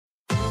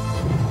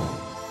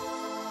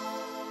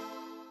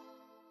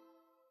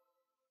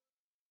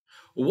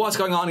What's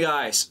going on,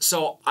 guys?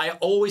 So I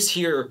always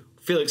hear,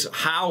 Felix,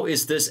 how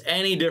is this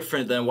any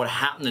different than what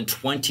happened in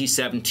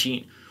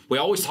 2017? We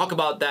always talk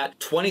about that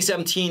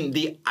 2017,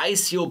 the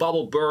ICO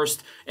bubble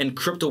burst and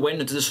crypto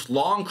went into this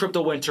long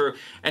crypto winter.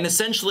 And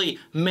essentially,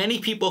 many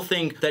people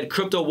think that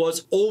crypto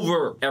was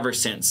over ever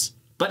since.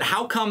 But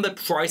how come the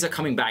prices are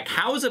coming back?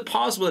 How is it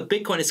possible that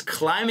Bitcoin is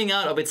climbing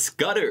out of its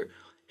gutter,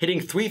 hitting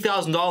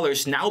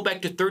 $3,000, now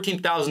back to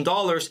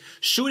 $13,000,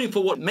 shooting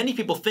for what many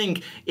people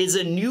think is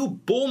a new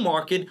bull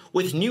market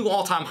with new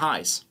all-time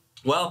highs?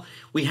 Well,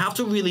 we have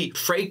to really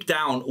break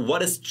down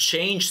what has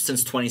changed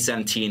since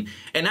 2017.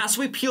 And as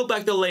we peel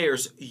back the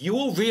layers, you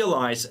will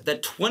realize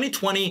that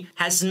 2020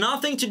 has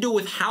nothing to do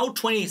with how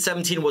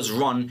 2017 was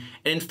run.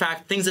 And in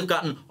fact, things have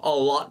gotten a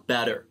lot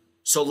better.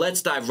 So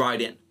let's dive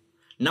right in.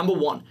 Number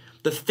one,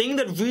 the thing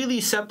that really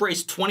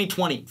separates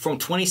 2020 from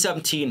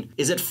 2017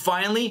 is that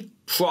finally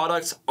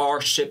products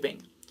are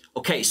shipping.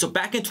 Okay, so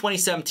back in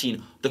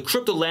 2017, the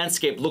crypto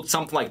landscape looked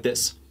something like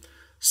this.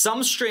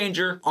 Some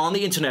stranger on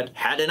the internet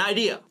had an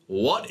idea.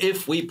 What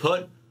if we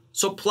put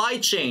supply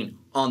chain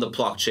on the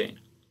blockchain?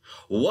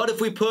 What if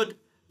we put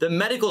the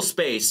medical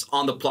space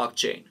on the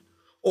blockchain?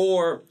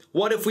 Or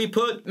what if we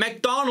put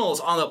McDonald's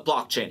on the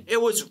blockchain?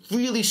 It was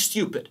really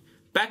stupid.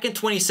 Back in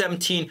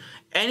 2017,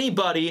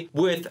 anybody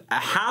with a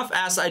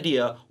half-ass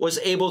idea was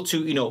able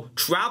to,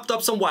 draft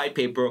up some white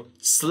paper,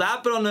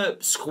 slap it on a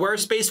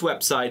Squarespace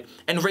website,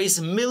 and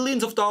raise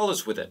millions of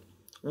dollars with it.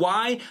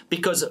 Why?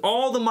 Because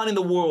all the money in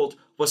the world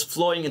was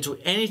flowing into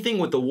anything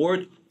with the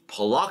word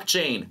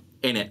blockchain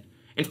in it.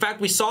 In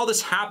fact, we saw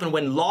this happen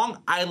when Long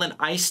Island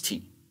Iced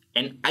Tea,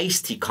 an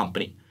iced tea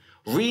company,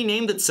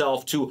 renamed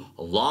itself to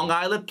Long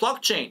Island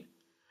Blockchain.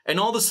 And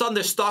all of a sudden,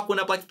 their stock went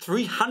up like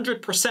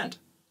 300%.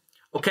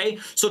 Okay,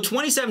 so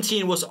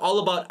 2017 was all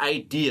about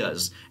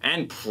ideas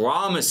and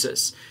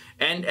promises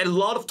and a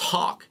lot of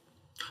talk.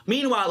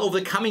 Meanwhile, over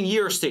the coming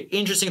years, the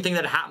interesting thing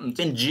that happened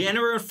in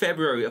January and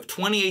February of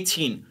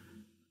 2018,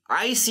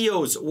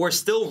 ICOs were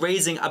still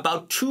raising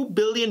about $2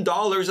 billion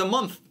a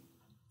month.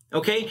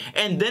 Okay,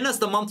 and then as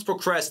the months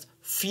progressed,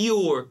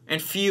 fewer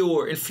and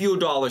fewer and fewer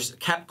dollars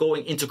kept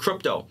going into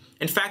crypto.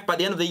 In fact, by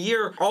the end of the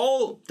year,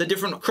 all the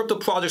different crypto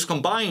projects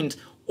combined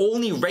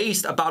only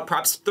raised about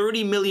perhaps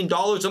 $30 million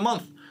a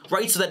month.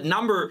 Right, so that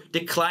number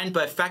declined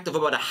by a factor of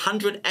about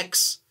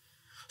 100x.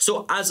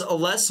 So as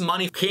less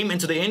money came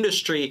into the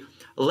industry,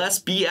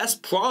 less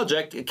BS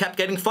project kept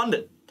getting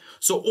funded.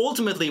 So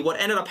ultimately, what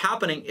ended up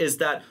happening is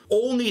that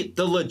only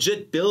the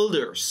legit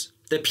builders,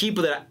 the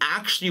people that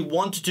actually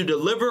wanted to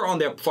deliver on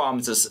their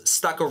promises,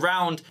 stuck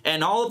around,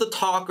 and all of the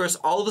talkers,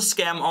 all of the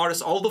scam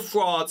artists, all the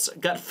frauds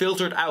got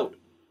filtered out.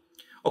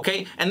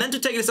 Okay, and then to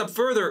take this up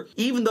further,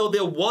 even though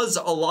there was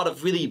a lot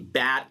of really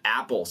bad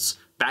apples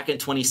back in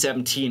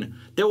 2017,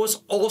 there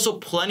was also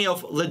plenty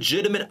of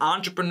legitimate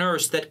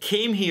entrepreneurs that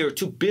came here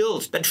to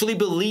build, that truly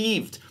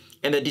believed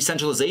in the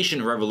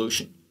decentralization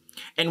revolution.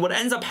 And what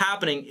ends up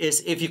happening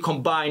is if you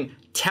combine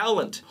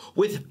talent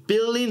with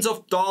billions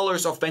of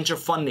dollars of venture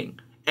funding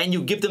and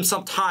you give them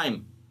some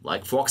time,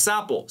 like for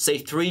example, say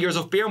 3 years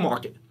of bear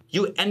market,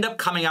 you end up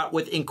coming out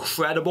with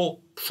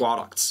incredible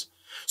products.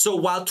 So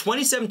while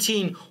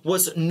 2017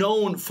 was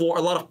known for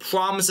a lot of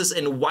promises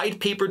and white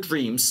paper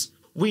dreams,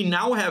 we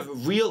now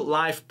have real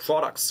life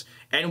products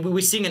and we're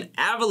seeing an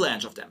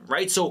avalanche of them,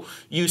 right? So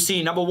you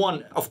see, number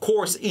one, of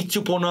course, ETH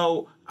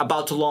 2.0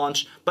 about to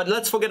launch, but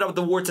let's forget about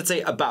the words that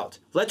say about.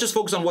 Let's just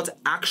focus on what's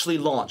actually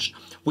launched.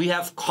 We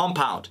have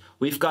Compound,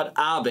 we've got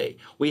Aave,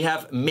 we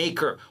have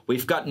Maker,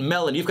 we've got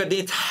Melon, you've got the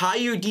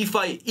entire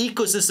DeFi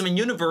ecosystem and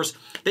universe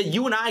that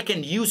you and I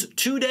can use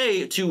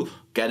today to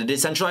get a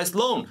decentralized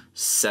loan,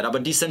 set up a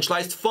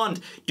decentralized fund,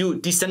 do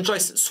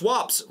decentralized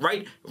swaps,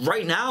 right?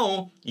 Right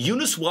now,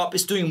 Uniswap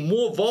is doing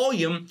more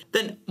volume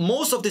than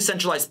most of the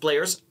decentralized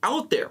players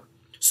out there.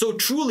 So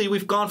truly,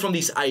 we've gone from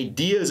these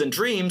ideas and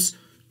dreams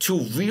to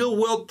real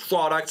world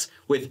products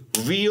with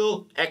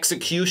real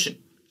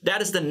execution. That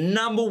is the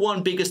number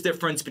one biggest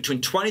difference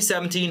between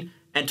 2017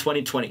 and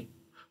 2020.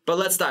 But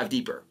let's dive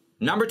deeper.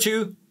 Number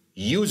two,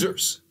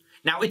 users.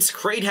 Now, it's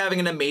great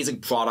having an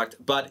amazing product,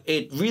 but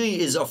it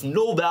really is of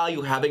no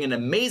value having an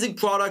amazing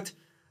product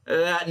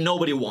that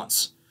nobody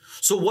wants.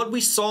 So what we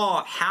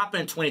saw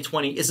happen in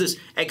 2020 is this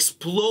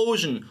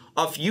explosion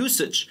of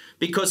usage,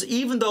 because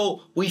even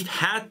though we've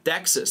had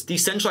DEXs,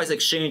 decentralized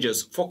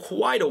exchanges, for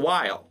quite a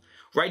while,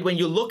 right? When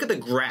you look at the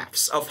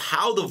graphs of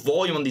how the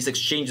volume on these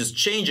exchanges is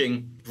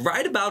changing,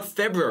 right about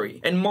February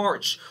and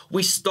March,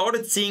 we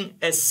started seeing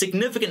a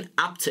significant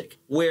uptick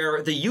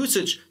where the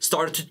usage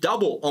started to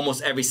double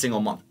almost every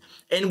single month.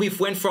 And we've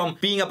went from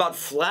being about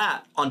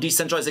flat on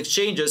decentralized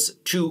exchanges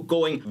to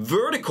going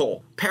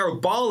vertical,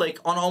 parabolic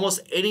on almost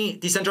any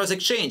decentralized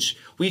exchange.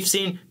 We've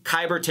seen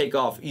Kyber take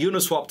off,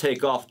 Uniswap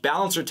take off,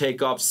 Balancer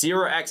take off,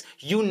 0x,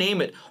 you name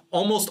it.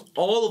 Almost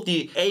all of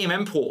the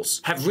AMM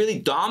pools have really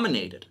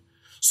dominated.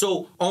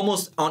 So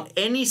almost on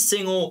any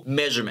single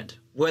measurement,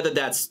 whether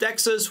that's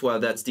DEXs, whether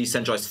that's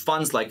decentralized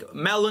funds like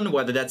Melon,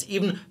 whether that's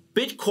even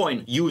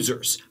Bitcoin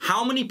users,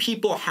 how many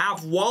people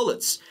have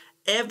wallets?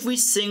 every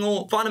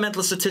single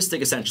fundamental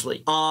statistic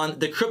essentially on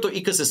the crypto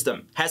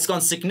ecosystem has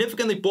gone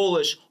significantly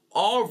bullish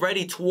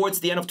already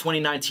towards the end of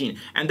 2019.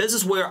 And this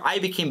is where I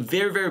became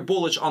very, very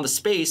bullish on the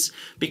space,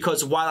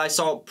 because while I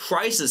saw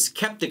prices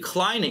kept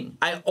declining,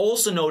 I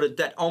also noted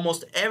that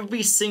almost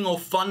every single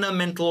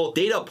fundamental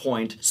data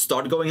point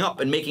started going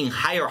up and making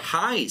higher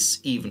highs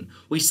even.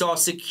 We saw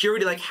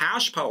security like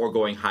hash power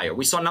going higher.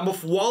 We saw number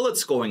of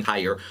wallets going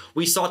higher.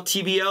 We saw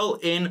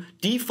TVL in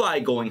DeFi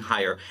going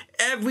higher.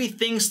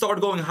 Everything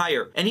started going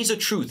higher. And here's the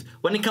truth.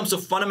 When it comes to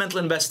fundamental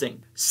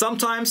investing,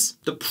 sometimes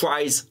the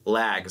price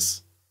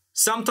lags.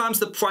 Sometimes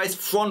the price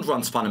front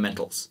runs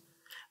fundamentals.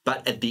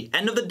 But at the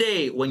end of the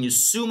day, when you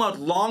zoom out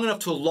long enough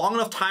to a long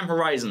enough time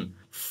horizon,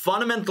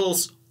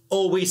 fundamentals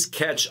always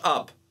catch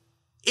up.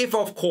 If,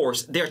 of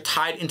course, they're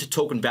tied into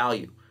token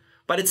value.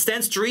 But it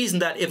stands to reason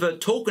that if a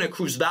token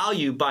accrues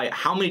value by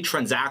how many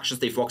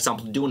transactions they, for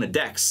example, do in a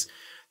DEX,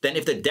 then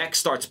if the DEX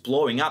starts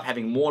blowing up,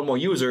 having more and more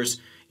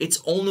users,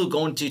 it's only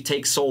going to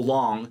take so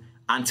long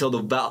until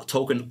the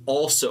token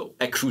also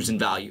accrues in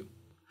value.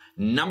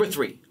 Number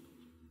 3.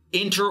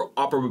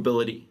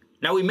 Interoperability.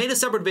 Now, we made a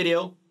separate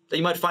video that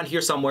you might find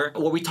here somewhere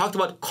where we talked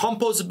about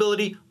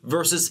composability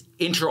versus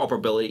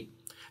interoperability.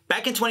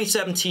 Back in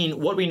 2017,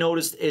 what we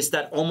noticed is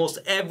that almost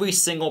every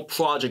single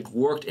project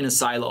worked in a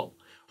silo,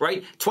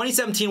 right?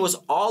 2017 was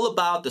all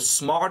about the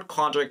smart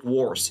contract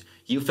wars.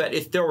 You've had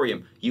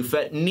Ethereum, you've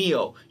had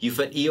Neo, you've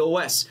had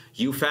EOS,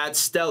 you've had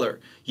Stellar,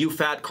 you've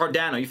had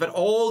Cardano, you've had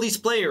all these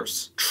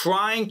players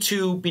trying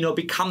to,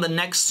 become the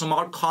next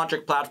smart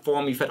contract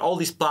platform. You've had all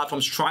these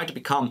platforms trying to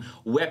become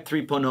Web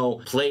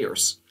 3.0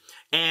 players.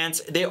 And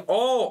they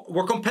all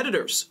were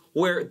competitors,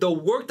 where the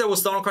work that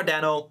was done on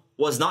Cardano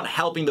was not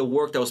helping the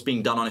work that was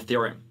being done on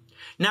Ethereum.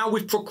 Now,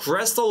 we've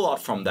progressed a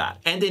lot from that.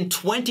 And in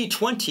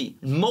 2020,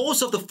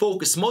 most of the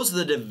focus, most of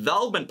the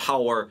development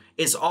power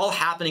is all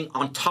happening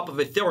on top of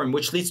Ethereum,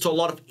 which leads to a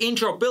lot of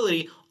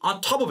interoperability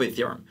on top of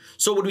Ethereum.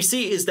 So what we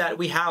see is that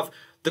we have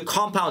the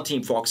Compound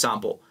team, for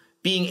example,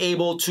 being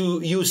able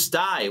to use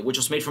DAI, which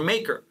was made from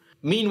Maker.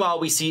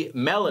 Meanwhile, we see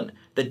Melon,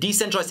 the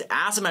decentralized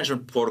asset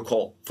management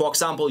protocol, for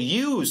example,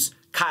 use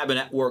Kyber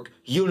Network,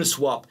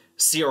 Uniswap,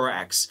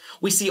 CRX.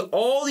 We see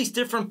all these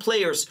different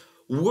players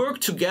work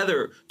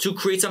together to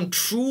create some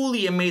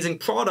truly amazing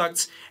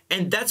products.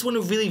 And that's when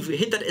we really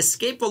hit that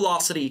escape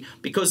velocity,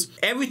 because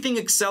everything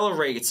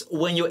accelerates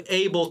when you're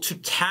able to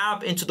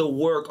tap into the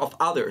work of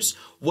others,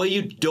 where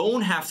you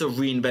don't have to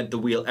reinvent the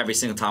wheel every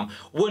single time,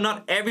 where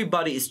not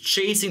everybody is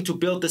chasing to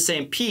build the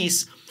same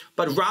piece,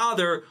 but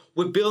rather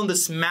we're building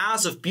this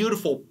massive,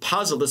 beautiful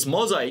puzzle, this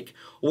mosaic,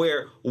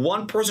 where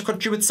one person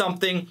contributes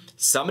something,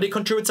 somebody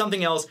contributes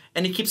something else,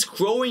 and it keeps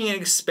growing and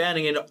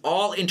expanding, and it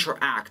all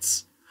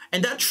interacts.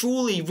 And that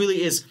truly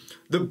really is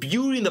the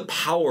beauty and the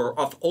power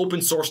of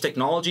open source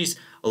technologies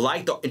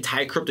like the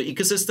entire crypto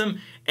ecosystem.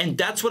 And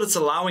that's what it's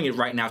allowing it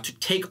right now to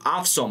take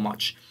off so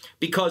much.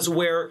 Because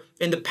where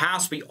in the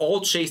past we all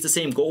chased the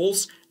same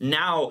goals,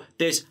 now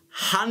there's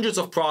hundreds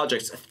of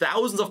projects,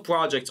 thousands of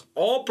projects,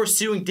 all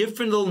pursuing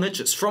different little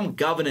niches, from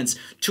governance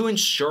to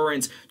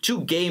insurance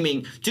to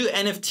gaming to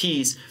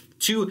NFTs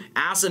to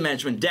asset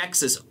management,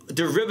 DEXs,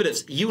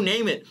 derivatives, you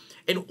name it.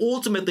 And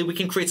ultimately, we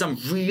can create some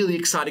really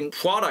exciting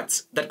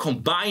products that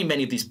combine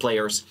many of these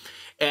players.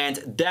 And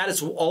that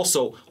is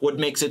also what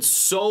makes it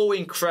so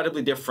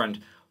incredibly different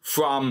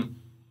from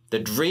the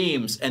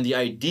dreams and the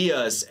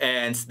ideas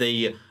and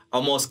the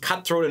almost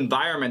cutthroat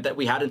environment that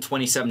we had in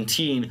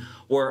 2017,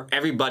 where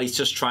everybody's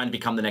just trying to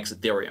become the next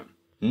Ethereum.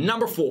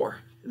 Number 4,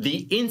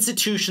 the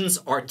institutions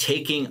are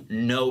taking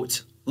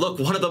note. Look,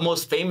 one of the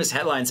most famous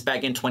headlines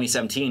back in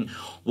 2017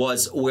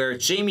 was where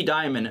Jamie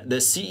Dimon, the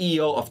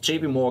CEO of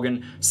JP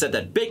Morgan, said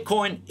that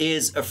Bitcoin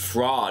is a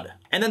fraud.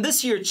 And then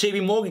this year,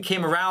 JP Morgan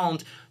came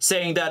around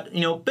saying that,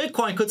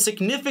 Bitcoin could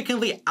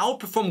significantly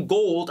outperform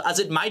gold, as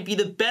it might be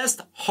the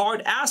best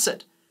hard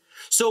asset.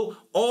 So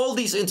all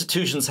these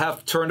institutions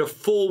have turned a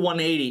full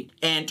 180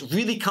 and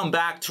really come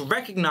back to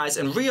recognize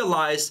and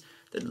realize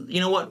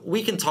that,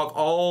 we can talk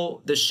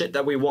all the shit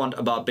that we want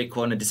about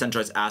Bitcoin and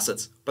decentralized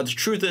assets, but the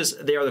truth is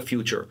they are the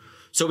future.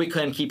 So we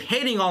can keep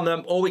hating on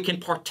them, or we can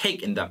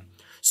partake in them.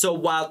 So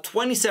while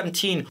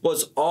 2017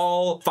 was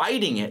all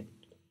fighting it,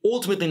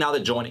 ultimately now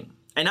they're joining.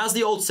 And as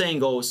the old saying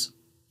goes,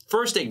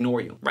 first they ignore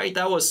you, right?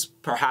 That was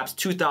perhaps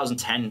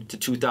 2010 to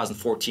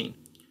 2014.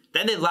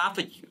 Then they laugh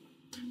at you.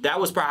 That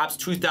was perhaps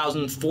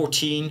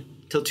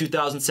 2014 till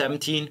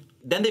 2017.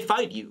 Then they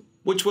fight you,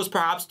 which was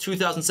perhaps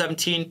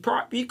 2017,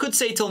 you could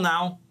say till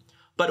now.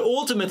 But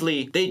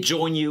ultimately, they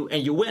join you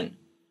and you win.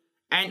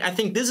 And I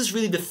think this is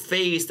really the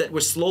phase that we're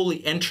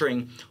slowly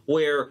entering,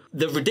 where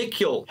the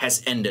ridicule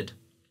has ended.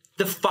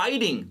 The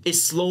fighting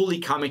is slowly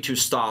coming to a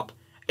stop.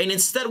 And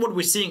instead what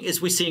we're seeing is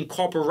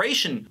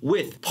cooperation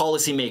with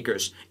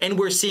policymakers. And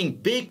we're seeing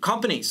big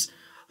companies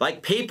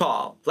like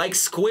PayPal, like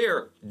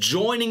Square,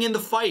 joining in the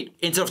fight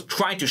instead of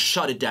trying to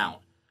shut it down.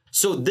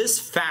 So this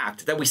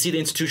fact that we see the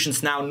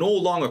institutions now no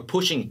longer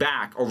pushing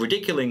back or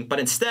ridiculing, but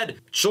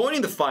instead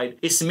joining the fight,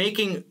 is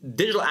making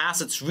digital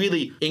assets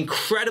really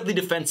incredibly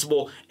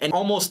defensible and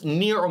almost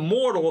near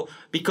immortal,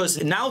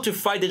 because now to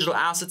fight digital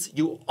assets,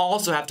 you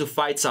also have to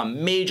fight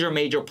some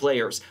major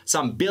players,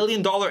 some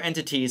billion-dollar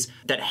entities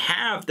that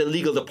have the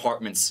legal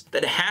departments,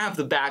 that have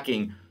the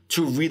backing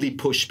to really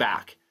push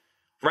back.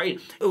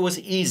 Right? It was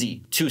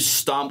easy to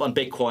stomp on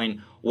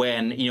Bitcoin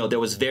when, there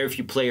was very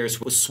few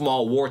players with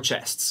small war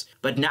chests.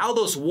 But now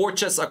those war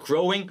chests are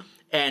growing,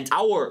 and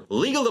our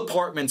legal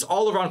departments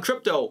all around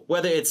crypto,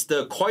 whether it's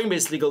the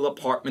Coinbase legal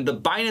department, the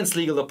Binance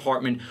legal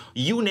department,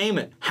 you name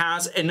it,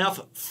 has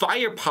enough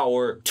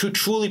firepower to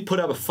truly put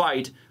up a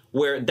fight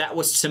where that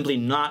was simply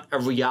not a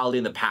reality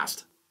in the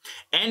past.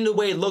 And the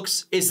way it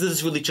looks is this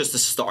is really just a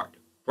start.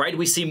 Right?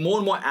 We see more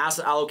and more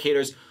asset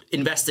allocators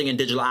investing in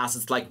digital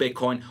assets like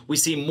Bitcoin. We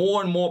see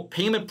more and more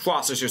payment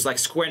processors like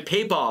Square and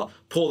PayPal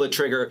pull the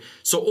trigger.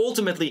 So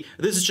ultimately,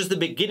 this is just the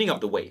beginning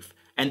of the wave.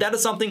 And that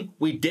is something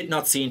we did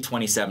not see in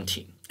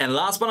 2017. And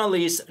last but not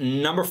least,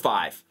 number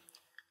 5,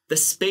 the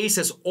space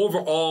has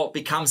overall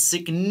become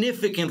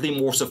significantly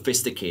more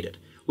sophisticated.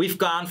 We've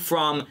gone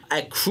from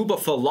a group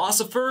of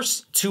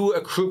philosophers to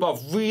a group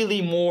of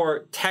really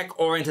more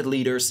tech-oriented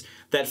leaders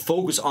that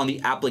focus on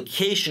the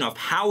application of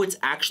how it's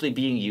actually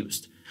being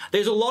used.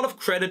 There's a lot of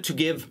credit to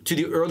give to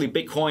the early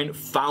Bitcoin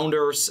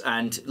founders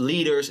and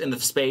leaders in the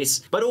space.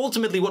 But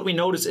ultimately what we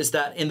notice is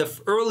that in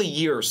the early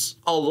years,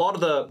 a lot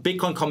of the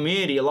Bitcoin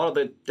community, a lot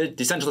of the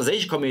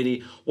decentralization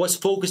community was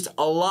focused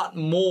a lot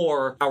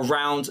more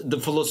around the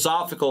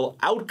philosophical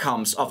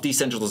outcomes of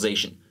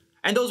decentralization.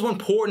 And those were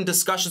important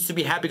discussions to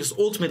be had, because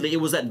ultimately it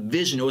was that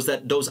vision, it was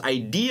those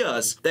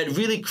ideas that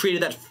really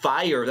created that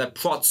fire that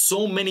brought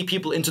so many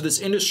people into this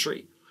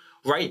industry,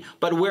 right?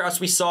 But whereas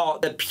we saw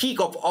the peak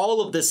of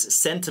all of this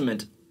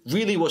sentiment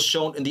really was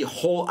shown in the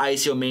whole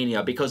ICO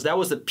mania, because that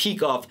was the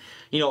peak of,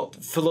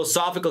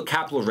 philosophical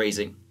capital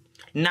raising.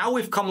 Now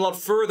we've come a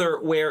lot further,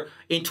 where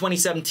in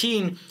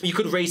 2017, you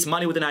could raise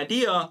money with an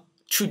idea.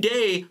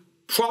 Today,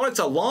 products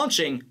are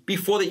launching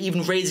before they're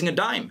even raising a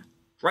dime.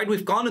 Right?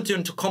 We've gone into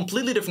a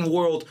completely different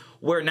world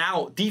where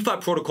now DeFi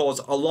protocols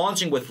are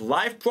launching with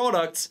live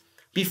products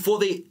before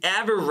they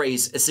ever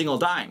raise a single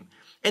dime.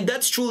 And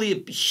that's truly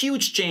a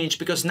huge change,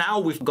 because now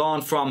we've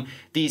gone from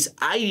these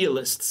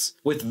idealists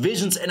with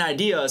visions and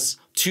ideas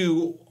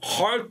to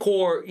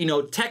hardcore,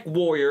 tech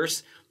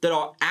warriors that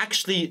are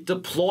actually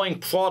deploying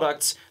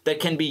products that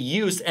can be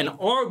used and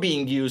are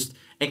being used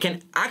and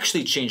can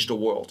actually change the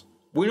world.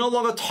 We're no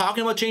longer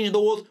talking about changing the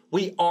world,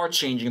 we are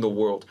changing the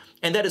world.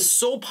 And that is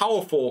so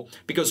powerful,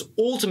 because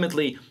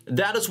ultimately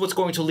that is what's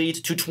going to lead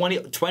to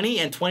 2020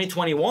 and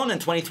 2021 and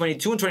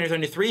 2022 and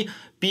 2023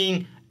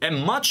 being a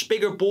much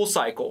bigger bull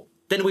cycle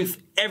than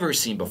we've ever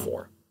seen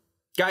before.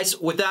 Guys,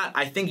 with that,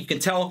 I think you can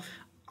tell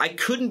I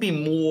couldn't be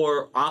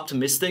more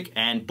optimistic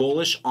and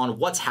bullish on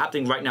what's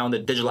happening right now in the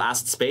digital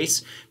asset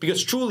space,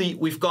 because truly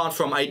we've gone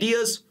from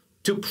ideas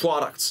to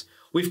products.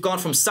 We've gone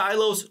from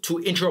silos to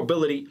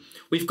interoperability.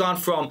 We've gone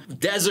from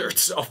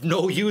deserts of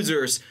no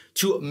users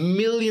to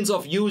millions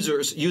of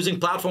users using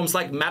platforms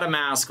like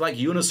MetaMask, like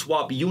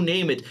Uniswap, you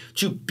name it,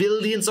 to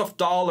billions of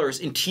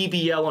dollars in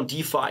TVL on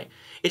DeFi.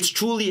 It's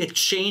truly a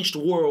changed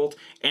world,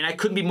 and I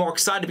couldn't be more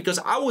excited, because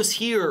I was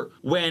here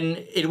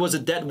when it was a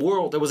dead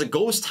world. It was a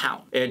ghost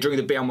town during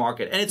the bear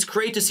market. And it's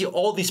great to see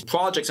all these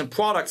projects and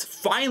products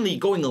finally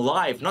going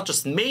live, not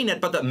just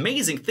mainnet, but the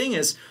amazing thing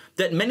is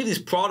that many of these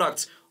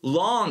products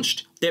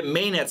launched their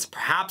mainnets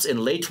perhaps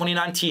in late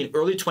 2019,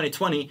 early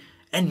 2020,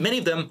 and many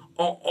of them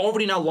are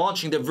already now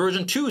launching their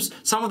version 2s.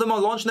 Some of them are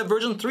launching their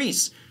version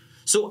 3s.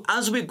 So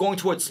as we're going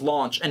towards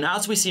launch, and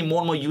as we see more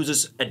and more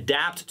users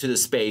adapt to the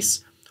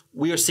space,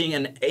 we are seeing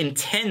an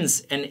intense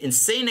and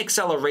insane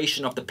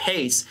acceleration of the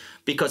pace,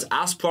 because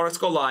as products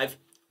go live,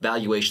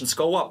 valuations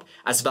go up.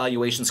 As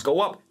valuations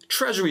go up,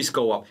 treasuries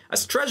go up.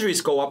 As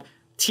treasuries go up,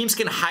 teams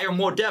can hire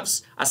more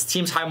devs. As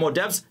teams hire more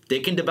devs, they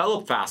can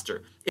develop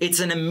faster.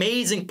 It's an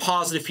amazing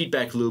positive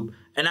feedback loop,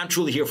 and I'm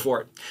truly here for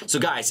it. So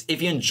guys,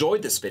 if you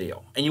enjoyed this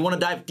video and you want to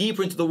dive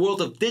deeper into the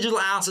world of digital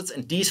assets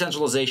and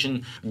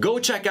decentralization, go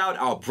check out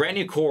our brand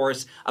new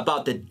course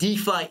about the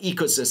DeFi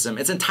ecosystem.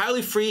 It's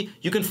entirely free.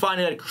 You can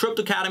find it at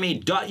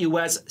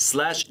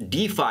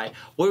cryptocademy.us/DeFi,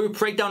 where we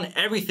break down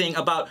everything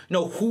about,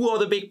 who are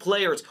the big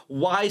players,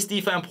 why is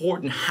DeFi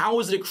important,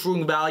 how is it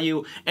accruing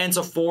value, and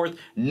so forth.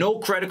 No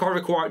credit card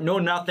required, no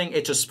nothing.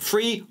 It's just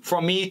free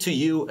from me to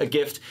you, a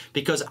gift,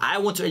 because I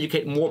want to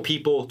educate more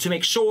people to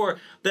make sure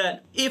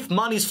that if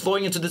money is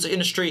flowing into this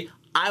industry,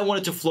 I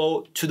want it to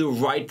flow to the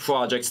right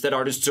projects that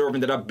are deserving,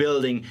 that are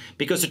building.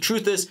 Because the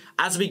truth is,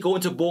 as we go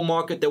into bull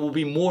market, there will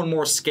be more and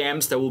more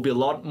scams, there will be a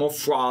lot more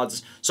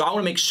frauds. So I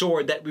want to make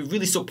sure that we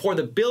really support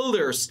the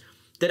builders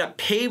that are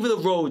paving the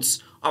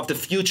roads of the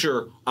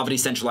future of a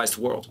decentralized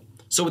world.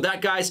 So with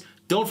that, guys,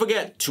 don't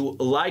forget to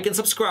like and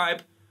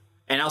subscribe,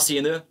 and I'll see you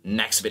in the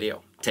next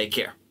video. Take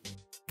care.